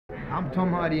I'm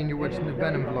Tom Hardy and you're watching the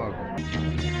Venom vlog.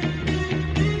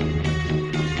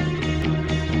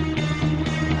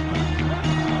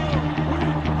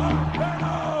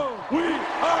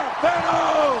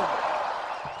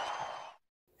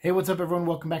 Hey, what's up everyone?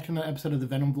 Welcome back to another episode of the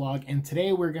Venom vlog, and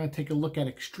today we're going to take a look at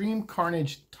Extreme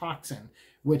Carnage Toxin,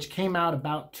 which came out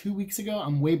about 2 weeks ago.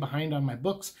 I'm way behind on my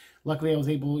books. Luckily I was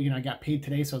able, I got paid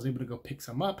today, so I was able to go pick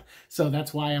some up. So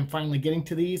that's why I'm finally getting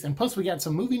to these. And plus we got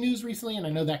some movie news recently, and I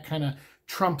know that kind of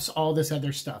trumps all this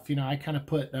other stuff. I kind of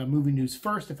put movie news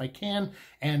first if I can,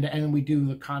 and we do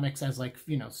the comics as like,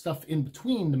 stuff in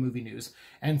between the movie news.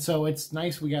 And so it's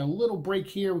nice. We got a little break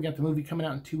here. We got the movie coming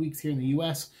out in 2 weeks here in the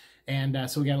US. And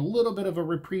so we got a little bit of a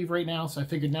reprieve right now. So I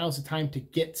figured now's the time to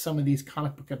get some of these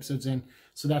comic book episodes in.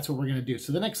 So that's what we're going to do.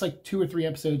 So the next like 2 or 3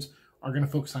 episodes are going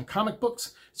to focus on comic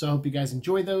books. So I hope you guys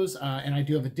enjoy those. And I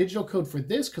do have a digital code for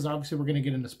this because obviously we're going to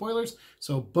get into spoilers.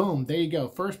 So boom, there you go.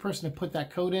 First person to put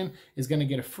that code in is going to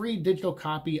get a free digital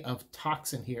copy of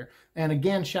Toxin here. And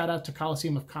again, shout out to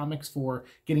Coliseum of Comics for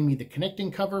getting me the connecting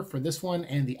cover for this one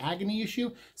and the Agony issue.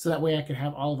 So that way I could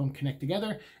have all of them connect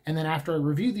together. And then after I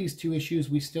review these 2 issues,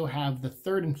 we still have the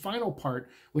third and final part,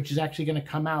 which is actually going to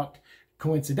come out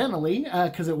coincidentally,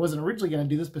 because it wasn't originally going to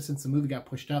do this, but since the movie got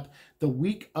pushed up, the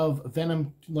week of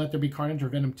Venom Let There Be Carnage, or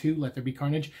Venom 2 Let There Be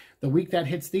Carnage, the week that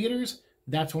hits theaters,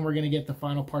 that's when we're going to get the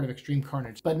final part of Extreme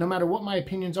Carnage. But no matter what my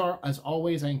opinions are, as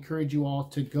always, I encourage you all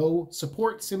to go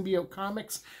support Symbiote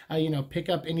Comics. Pick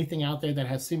up anything out there that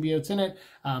has symbiotes in it,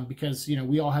 because,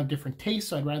 we all have different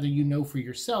tastes. So I'd rather you know for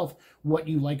yourself what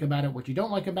you like about it, what you don't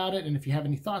like about it. And if you have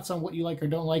any thoughts on what you like or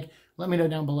don't like, let me know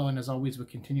down below. And as always, we'll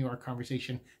continue our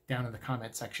conversation down in the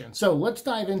comment section. So let's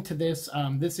dive into this.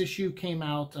 This issue came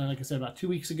out, like I said, about 2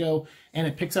 weeks ago, and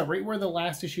it picks up right where the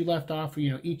last issue left off.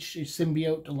 Each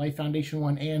symbiote, the Life Foundation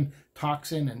one, and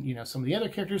Toxin, and some of the other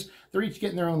characters, they're each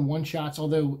getting their own one-shots,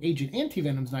 although Agent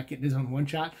Anti-Venom's not getting his own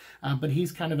one-shot, but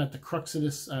he's kind of at the crux of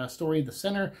this story, the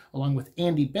center, along with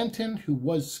Andy Benton, who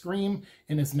was Scream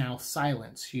and is now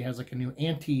Silence. She has like a new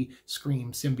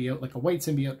anti-Scream symbiote, like a white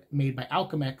symbiote made by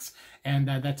Alchemex, and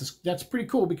that's pretty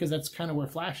cool because that's kind of where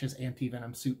Flash's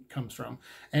anti-venom suit comes from.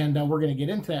 And we're going to get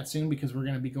into that soon because we're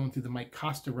going to be going through the Mike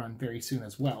Costa run very soon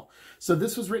as well. So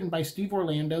this was written by Steve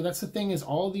Orlando. That's the thing, is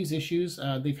all these issues,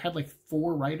 they've had like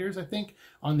 4 writers, I think,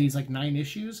 on these like 9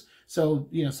 issues. So,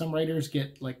 some writers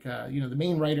get like, the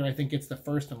main writer, I think, gets the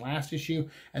first and last issue.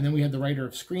 And then we had the writer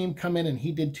of Scream come in and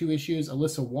he did 2 issues.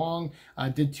 Alyssa Wong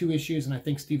did 2 issues. And I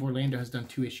think Steve Orlando has done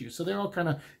 2 issues. So they're all kind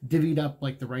of divvied up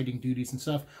like the writing duties and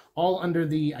stuff, all under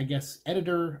the, I guess,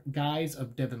 editor guise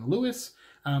of Devin Lewis,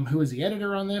 who is the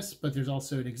editor on this. But there's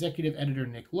also an executive editor,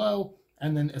 Nick Lowe,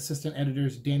 and then assistant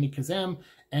editors Danny Kazem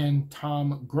and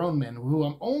Tom Groneman, who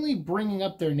I'm only bringing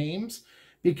up their names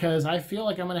because I feel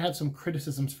like I'm going to have some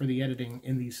criticisms for the editing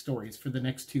in these stories for the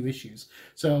next 2 issues.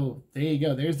 So there you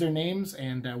go. There's their names,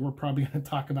 and we're probably going to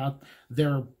talk about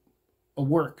their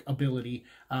work ability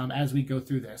as we go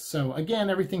through this. So again,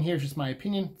 everything here is just my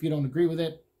opinion. If you don't agree with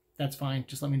it, that's fine.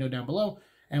 Just let me know down below,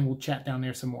 and we'll chat down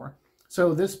there some more.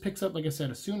 So this picks up, like I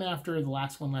said, soon after the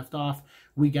last one left off.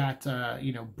 We got,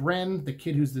 Bren, the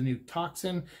kid who's the new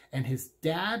Toxin, and his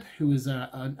dad, who is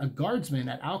a guardsman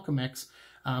at Alchemex.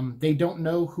 They don't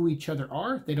know who each other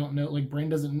are. They don't know, like Bren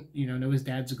doesn't, know his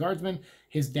dad's a guardsman.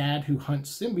 His dad, who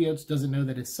hunts symbiotes, doesn't know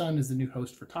that his son is the new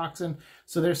host for Toxin.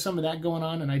 So there's some of that going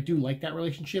on, and I do like that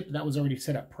relationship. That was already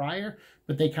set up prior,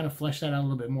 but they kind of fleshed that out a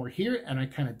little bit more here, and I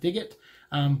kind of dig it.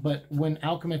 But when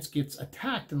Alchemex gets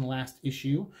attacked in the last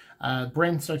issue,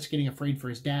 Bren starts getting afraid for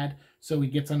his dad. So he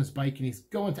gets on his bike and he's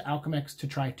going to Alchemex to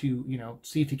try to,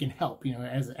 see if he can help,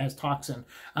 as Toxin.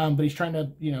 But he's trying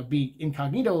to, be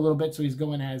incognito a little bit. So he's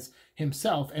going as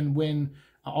himself. And when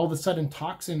all of a sudden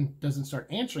Toxin doesn't start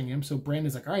answering him, so Bren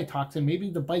is like, all right, Toxin,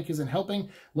 maybe the bike isn't helping.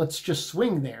 Let's just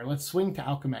swing there. Let's swing to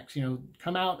Alchemex,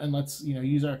 come out and let's,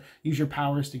 use your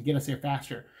powers to get us there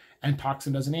faster. And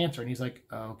Toxin doesn't answer. And he's like,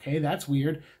 okay, that's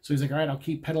weird. So he's like, all right, I'll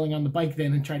keep pedaling on the bike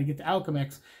then and try to get to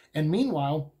Alchemex. And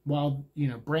meanwhile, while,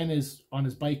 Bren is on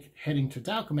his bike heading to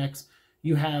Alchemex,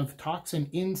 you have Toxin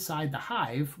inside the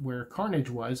hive where Carnage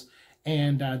was,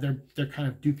 and they're kind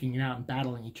of duking it out and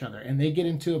battling each other. And they get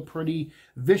into a pretty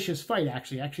vicious fight,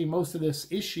 actually. Actually, most of this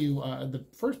issue, the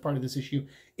first part of this issue,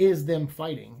 is them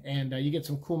fighting. And you get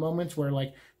some cool moments where,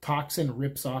 like, Toxin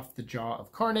rips off the jaw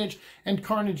of Carnage, and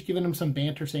Carnage giving him some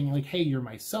banter, saying, like, hey, you're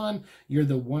my son. You're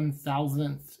the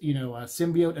 1000th,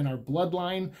 symbiote in our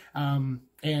bloodline.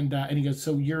 And he goes,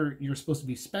 so you're supposed to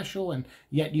be special, and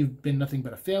yet you've been nothing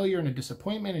but a failure and a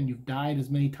disappointment, and you've died as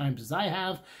many times as I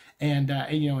have. And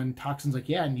Toxin's like,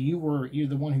 yeah, and you're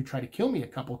the one who tried to kill me a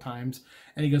couple times.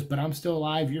 And he goes, but I'm still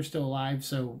alive, you're still alive,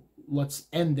 so let's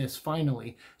end this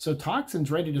finally. So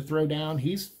Toxin's ready to throw down.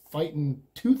 He's fighting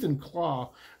tooth and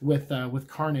claw with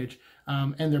Carnage.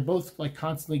 And they're both like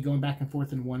constantly going back and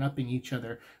forth and one-upping each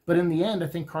other. But in the end, I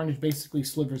think Carnage basically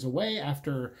slithers away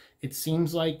after it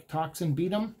seems like Toxin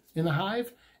beat him in the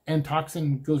hive. And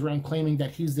Toxin goes around claiming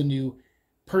that he's the new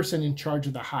person in charge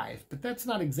of the hive. But that's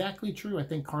not exactly true. I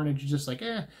think Carnage is just like,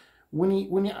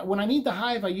 when I need the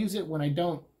hive, I use it. When I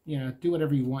don't, do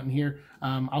whatever you want in here.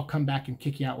 I'll come back and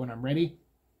kick you out when I'm ready.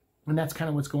 And that's kind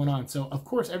of what's going on. So, of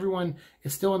course, everyone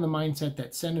is still in the mindset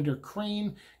that Senator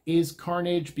Crane is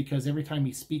Carnage, because every time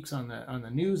he speaks on the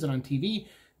news and on TV,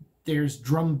 there's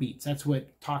drum beats. That's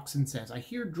what Toxin says. I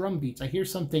hear drum beats. I hear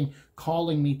something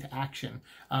calling me to action.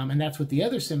 And that's what the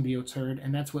other symbiotes heard,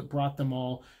 and that's what brought them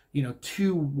all,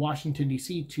 to Washington,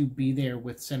 D.C. to be there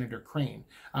with Senator Crane.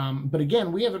 But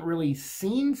again, we haven't really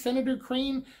seen Senator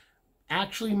Crane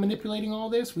actually manipulating all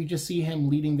this. We just see him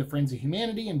leading the Friends of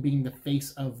Humanity and being the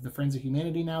face of the Friends of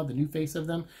Humanity now, the new face of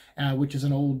them, which is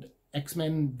an old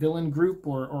X-Men villain group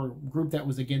or group that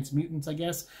was against mutants, I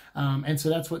guess. And so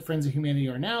that's what Friends of Humanity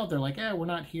are now. They're like, we're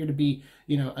not here to be,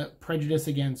 a prejudice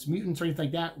against mutants or anything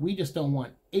like that. We just don't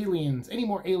want aliens, any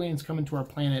more aliens coming to our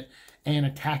planet and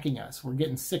attacking us. We're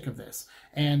getting sick of this.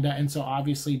 And so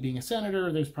obviously, being a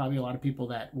senator, there's probably a lot of people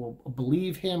that will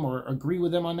believe him or agree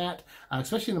with him on that,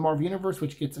 especially in the Marvel Universe,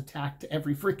 which gets attacked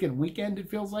every freaking weekend, it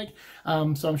feels like.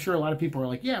 So I'm sure a lot of people are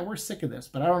like, yeah, we're sick of this.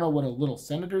 But I don't know what a little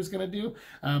senator is going to do.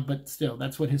 But still,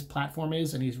 that's what his platform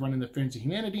is. And he's running the Friends of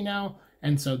Humanity now.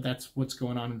 And so that's what's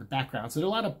going on in the background. So there's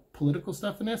a lot of political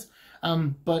stuff in this.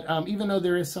 But even though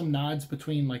there is some nods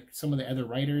between like some of the other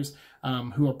writers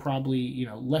who are probably,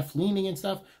 left-leaning and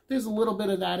stuff, there's a little bit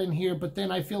of that in here. But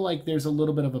then I feel like there's a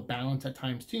little bit of a balance at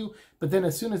times too. But then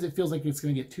as soon as it feels like it's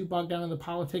going to get too bogged down in the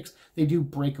politics, they do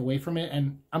break away from it.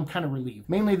 And I'm kind of relieved.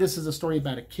 Mainly this is a story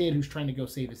about a kid who's trying to go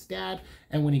save his dad.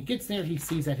 And when he gets there, he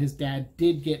sees that his dad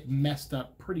did get messed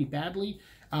up pretty badly.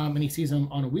 And he sees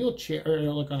him on a wheelchair, or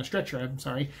like on a stretcher, I'm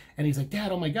sorry. And he's like,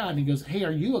 Dad, oh my God. And he goes, hey,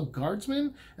 are you a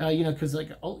guardsman? Because like,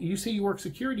 oh, you say you work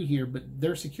security here, but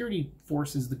their security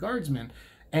force is the guardsmen.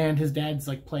 And his dad's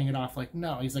like playing it off like,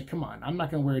 no. He's like, come on, I'm not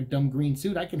going to wear a dumb green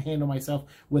suit. I can handle myself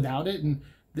without it. And,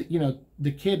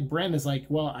 the kid, Bren, is like,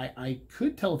 well, I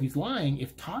could tell if he's lying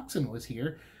if Toxin was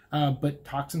here. But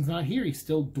Toxin's not here. He's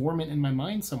still dormant in my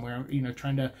mind somewhere,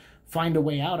 trying to find a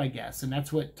way out, I guess. And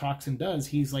that's what Toxin does.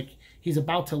 He's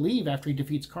about to leave after he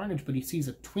defeats Carnage, but he sees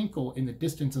a twinkle in the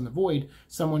distance in the void,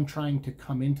 someone trying to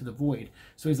come into the void.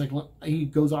 So he's like, he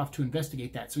goes off to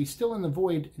investigate that. So he's still in the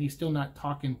void, and he's still not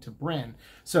talking to Bren.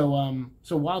 So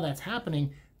while that's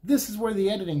happening, this is where the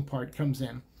editing part comes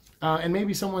in. And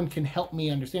maybe someone can help me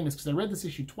understand this, because I read this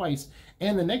issue twice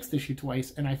and the next issue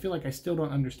twice, and I feel like I still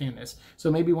don't understand this. So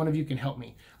maybe one of you can help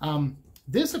me.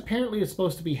 This apparently is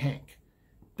supposed to be Hank.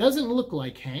 Doesn't look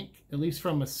like Hank, at least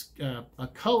from a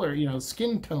color,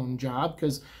 skin tone job,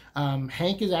 because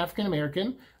Hank is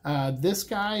African-American. This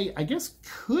guy, I guess,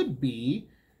 could be,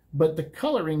 but the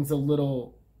coloring's a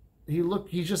little,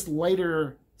 he's just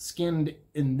lighter skinned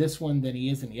in this one than he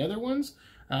is in the other ones.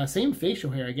 Same facial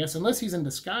hair, I guess, unless he's in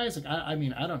disguise. Like, I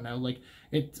mean, I don't know. Like,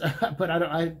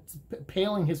 but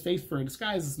paling his face for a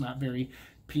disguise is not very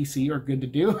PC or good to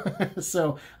do.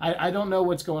 So I don't know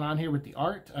what's going on here with the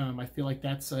art. I feel like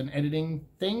that's an editing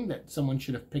thing that someone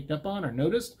should have picked up on or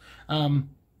noticed.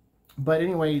 But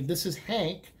anyway, this is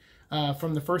Hank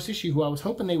from the first issue, who I was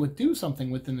hoping they would do something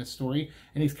within this story.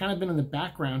 And he's kind of been in the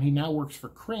background. He now works for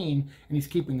Crane, and he's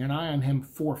keeping an eye on him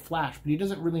for Flash, but he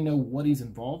doesn't really know what he's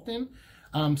involved in.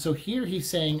 So here he's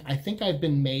saying, I think I've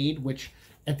been made, which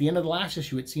at the end of the last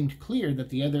issue, it seemed clear that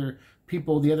the other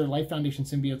people, the other Life Foundation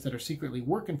symbiotes that are secretly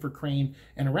working for Crane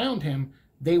and around him,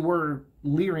 they were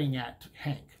leering at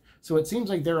Hank. So it seems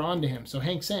like they're on to him. So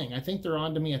Hank's saying, I think they're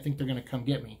on to me. I think they're going to come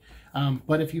get me.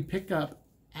 But if you pick up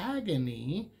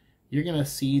Agony, you're going to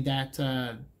see that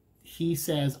he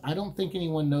says, I don't think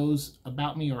anyone knows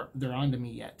about me or they're on to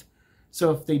me yet.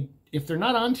 So if they're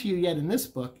not onto you yet in this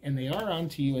book, and they are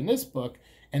onto you in this book,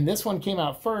 and this one came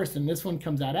out first and this one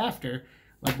comes out after,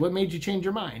 like, what made you change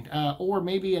your mind? Or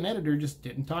maybe an editor just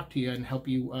didn't talk to you and help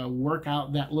you work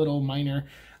out that little minor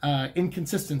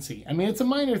inconsistency. I mean, it's a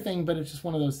minor thing, but it's just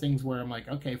one of those things where I'm like,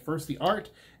 okay, first the art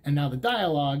and now the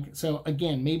dialogue. So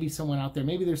again, maybe someone out there,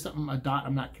 maybe there's something, a dot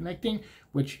I'm not connecting,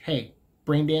 which, hey,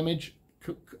 brain damage,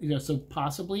 so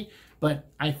possibly.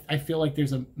 But I feel like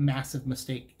there's a massive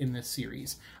mistake in this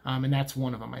series. And that's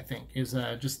one of them, I think, is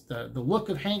just the look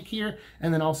of Hank here.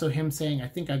 And then also him saying, I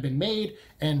think I've been made.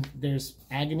 And there's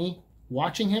Agony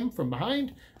watching him from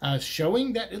behind,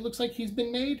 showing that it looks like he's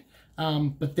been made.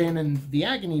 But then in the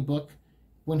Agony book,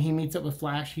 when he meets up with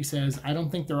Flash, he says, "I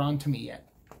don't think they're on to me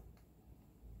yet."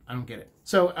 I don't get it.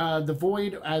 So the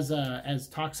Void, as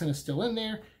Toxin is still in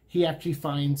there, he actually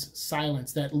finds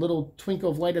Silence. That little twinkle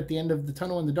of light at the end of the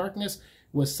tunnel in the darkness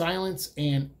was Silence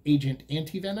and Agent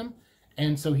Anti-Venom.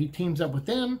 And so he teams up with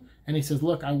them, and he says,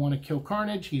 "Look, I want to kill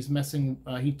Carnage. He's messing.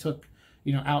 He took,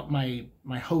 out my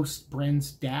host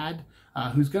Bren's dad,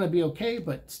 who's going to be okay,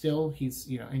 but still he's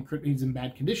he's in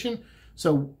bad condition.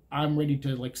 So I'm ready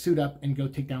to like suit up and go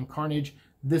take down Carnage.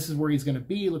 This is where he's going to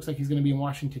be. Looks like he's going to be in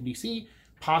Washington D.C.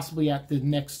 Possibly at the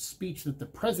next speech that the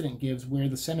president gives, where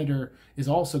the senator is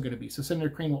also going to be. So Senator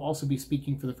Crane will also be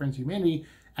speaking for the Friends of Humanity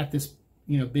at this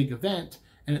big event."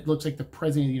 And it looks like the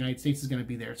President of the United States is going to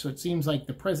be there. So it seems like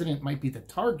the President might be the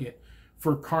target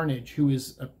for Carnage, who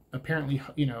is apparently,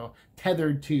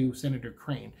 tethered to Senator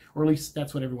Crane. Or at least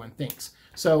that's what everyone thinks.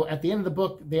 So at the end of the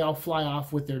book, they all fly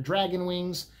off with their dragon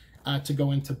wings to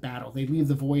go into battle. They leave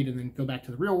the Void and then go back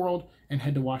to the real world and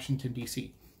head to Washington,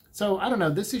 D.C. So I don't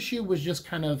know. This issue was just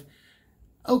kind of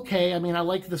okay. I mean, I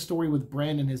like the story with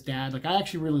Bren and his dad. Like, I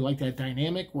actually really like that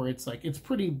dynamic where it's like, it's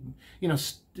pretty,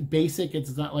 basic.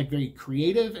 It's not like very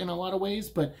creative in a lot of ways,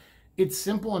 but it's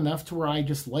simple enough to where I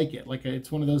just like it. Like, it's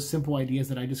one of those simple ideas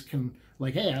that I just can,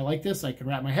 like, hey, I like this. I can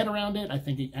wrap my head around it. I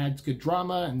think it adds good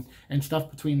drama and stuff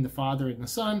between the father and the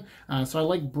son. So I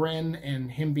like Bren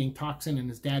and him being Toxin and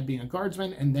his dad being a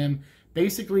guardsman, and them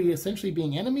basically essentially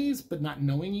being enemies, but not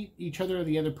knowing each other or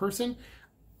the other person.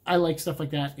 I like stuff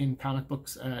like that in comic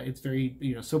books. It's very,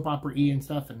 soap opera-y and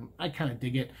stuff, and I kind of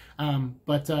dig it. And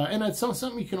it's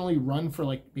something you can only run for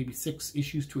like maybe 6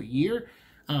 issues to a year.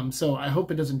 So I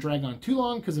hope it doesn't drag on too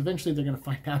long, because eventually they're going to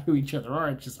find out who each other are.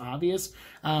 It's just obvious.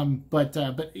 But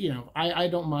I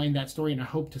don't mind that story, and I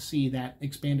hope to see that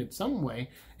expanded some way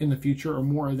in the future, or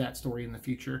more of that story in the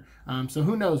future. So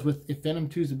who knows? If Venom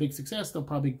 2 is a big success, they'll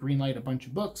probably greenlight a bunch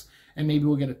of books, and maybe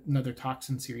we'll get another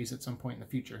Toxin series at some point in the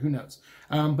future. Who knows?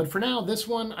 But for now, this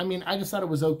one, I mean, I just thought it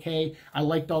was okay. I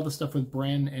liked all the stuff with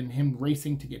Bren and him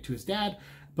racing to get to his dad.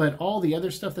 But all the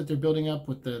other stuff that they're building up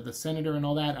with the senator and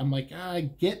all that, I'm like,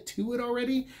 get to it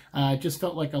already. It just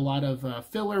felt like a lot of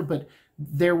filler. But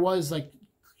there was like,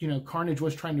 Carnage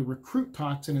was trying to recruit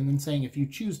Toxin and then saying, if you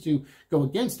choose to go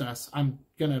against us, I'm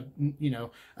going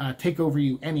to, take over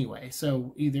you anyway.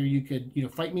 So either you could,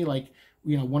 fight me like,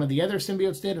 one of the other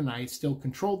symbiotes did and I still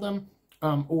controlled them,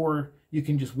 or you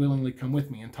can just willingly come with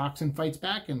me. And Toxin fights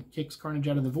back and kicks Carnage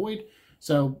out of the Void.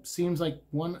 So seems like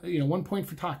 1 point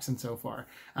for Toxin so far.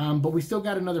 But we still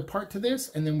got another part to this,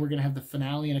 and then we're going to have the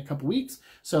finale in a couple weeks.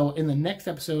 So in the next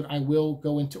episode, I will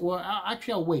go into, well,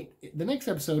 actually, I'll wait. The next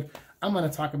episode, I'm going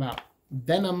to talk about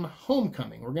Venom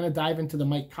Homecoming. We're going to dive into the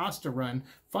Mike Costa run,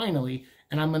 finally,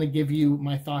 and I'm going to give you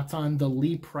my thoughts on the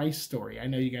Lee Price story. I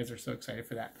know you guys are so excited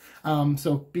for that.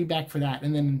 So be back for that.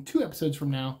 And then in 2 episodes from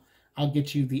now, I'll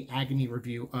get you the Agony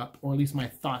review up, or at least my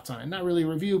thoughts on it. Not really a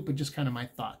review, but just kind of my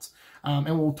thoughts.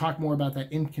 And we'll talk more about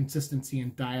that inconsistency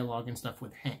in dialogue and stuff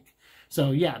with Hank.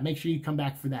 So yeah, make sure you come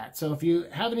back for that. So if you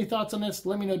have any thoughts on this,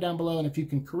 let me know down below. And if you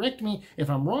can correct me if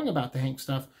I'm wrong about the Hank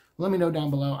stuff, let me know down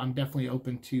below. I'm definitely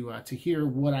open to hear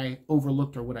what I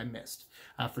overlooked or what I missed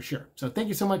for sure. So thank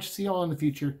you so much. See you all in the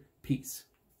future. Peace.